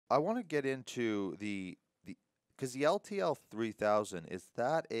I want to get into because the LTL 3000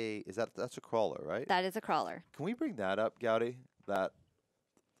 that's a crawler, right? That is a crawler. Can we bring that up, Gowdy? That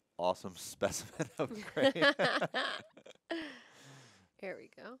awesome specimen of crane. Here we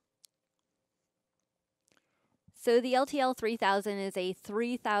go. So the LTL 3000 is a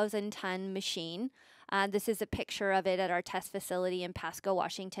 3,000-ton machine. This is a picture of it at our test facility in Pasco,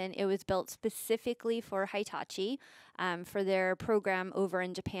 Washington. It was built specifically for Hitachi for their program over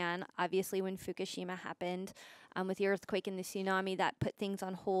in Japan. Obviously, when Fukushima happened with the earthquake and the tsunami, that put things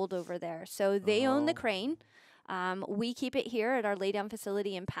on hold over there. So they own the crane. We keep it here at our laydown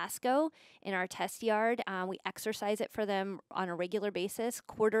facility in Pasco in our test yard. We exercise it for them on a regular basis,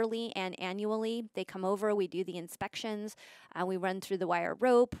 quarterly and annually. They come over, we do the inspections, we run through the wire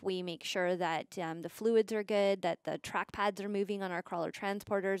rope, we make sure that the fluids are good, that the track pads are moving on our crawler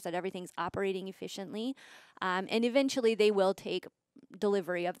transporters, that everything's operating efficiently. And eventually they will take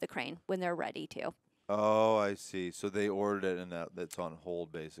delivery of the crane when they're ready to. Oh, I see. So they ordered it and that's on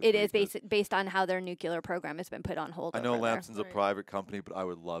hold, basically. It is based on how their nuclear program has been put on hold. I know over there. Lampson's a private company, but I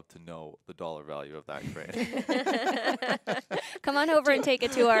would love to know the dollar value of that crane. Come on over and take a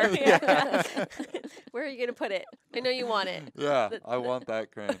tour. Where are you going to put it? I know you want it. Yeah, I want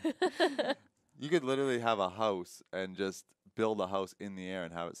that crane. You could literally have a house and just build a house in the air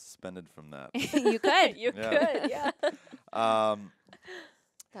and have it suspended from that. You could. You could, yeah.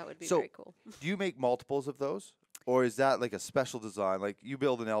 That would be very cool. Do you make multiples of those? Or is that like a special design? Like you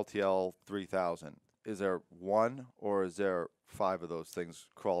build an LTL 3000. Is there one or is there 5 of those things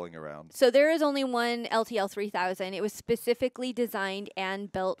crawling around? So there is only one LTL 3000. It was specifically designed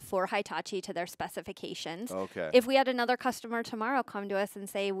and built for Hitachi to their specifications. Okay. If we had another customer tomorrow come to us and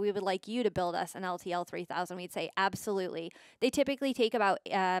say, we would like you to build us an LTL 3000, we'd say, absolutely. They typically take about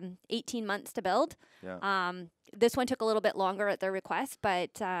 18 months to build. Yeah. This one took a little bit longer at their request,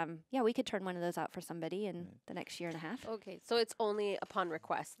 but yeah, we could turn one of those out for somebody in the next year and a half. Okay, so it's only upon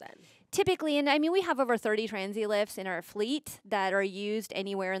request then? Typically, and I mean, we have over 30 Transi-Lifts in our fleet that are used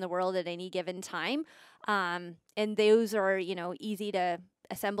anywhere in the world at any given time. And those are, easy to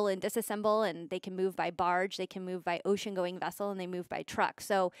assemble and disassemble, and they can move by barge, they can move by ocean-going vessel, and they move by truck.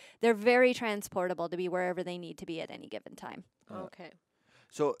 So they're very transportable to be wherever they need to be at any given time. Okay.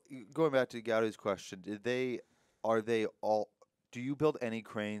 So going back to Gowdy's question, do you build any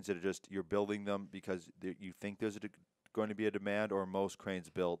cranes that are just, you're building them because you think there's going to be a demand, or are most cranes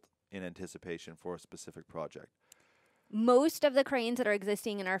built in anticipation for a specific project? Most of the cranes that are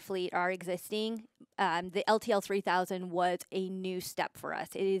existing in our fleet are existing. The LTL 3000 was a new step for us.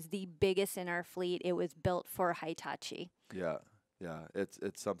 It is the biggest in our fleet. It was built for Hitachi. Yeah. Yeah,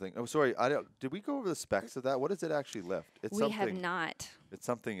 it's something. Oh, sorry, did we go over the specs of that? What does it actually lift? We have not. It's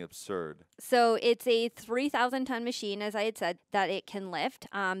something absurd. So it's a 3,000-ton machine, as I had said, that it can lift.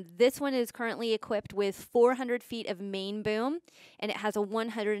 This one is currently equipped with 400 feet of main boom, and it has a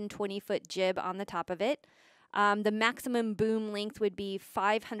 120-foot jib on the top of it. The maximum boom length would be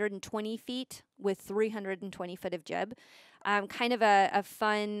 520 feet with 320 foot of jib. Kind of a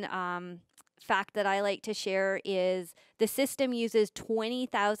fun fact that I like to share is the system uses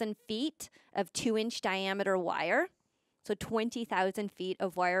 20,000 feet of 2-inch diameter wire, so 20,000 feet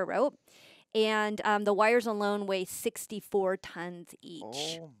of wire rope, and the wires alone weigh 64 tons each.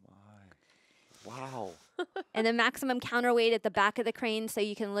 Oh my! Wow. And the maximum counterweight at the back of the crane, so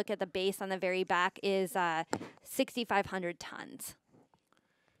you can look at the base on the very back, is 6,500 tons.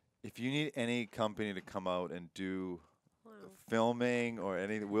 If you need any company to come out and do filming or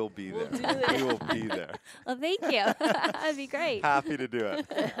anything, we'll be there. We will be there. Well, thank you. That'd be great. Happy to do it.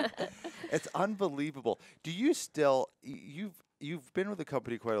 It's unbelievable. Do you still, you've been with the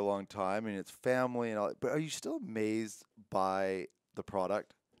company quite a long time, and it's family and all, but are you still amazed by the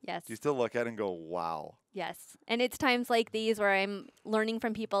product? Yes. Do you still look at it and go, wow? Yes. And it's times like these where I'm learning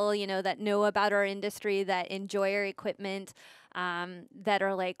from people, that know about our industry, that enjoy our equipment, that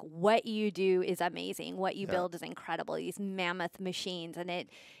are like, what you do is amazing. What you build is incredible. These mammoth machines. And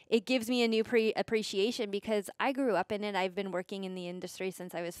it gives me a new appreciation because I grew up in it. I've been working in the industry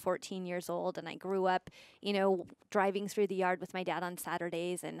since I was 14 years old. And I grew up, driving through the yard with my dad on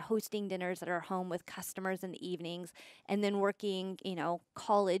Saturdays and hosting dinners at our home with customers in the evenings. And then working,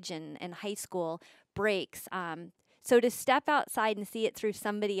 college and high school breaks. So to step outside and see it through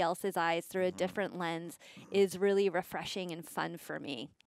somebody else's eyes, through a different lens, is really refreshing and fun for me.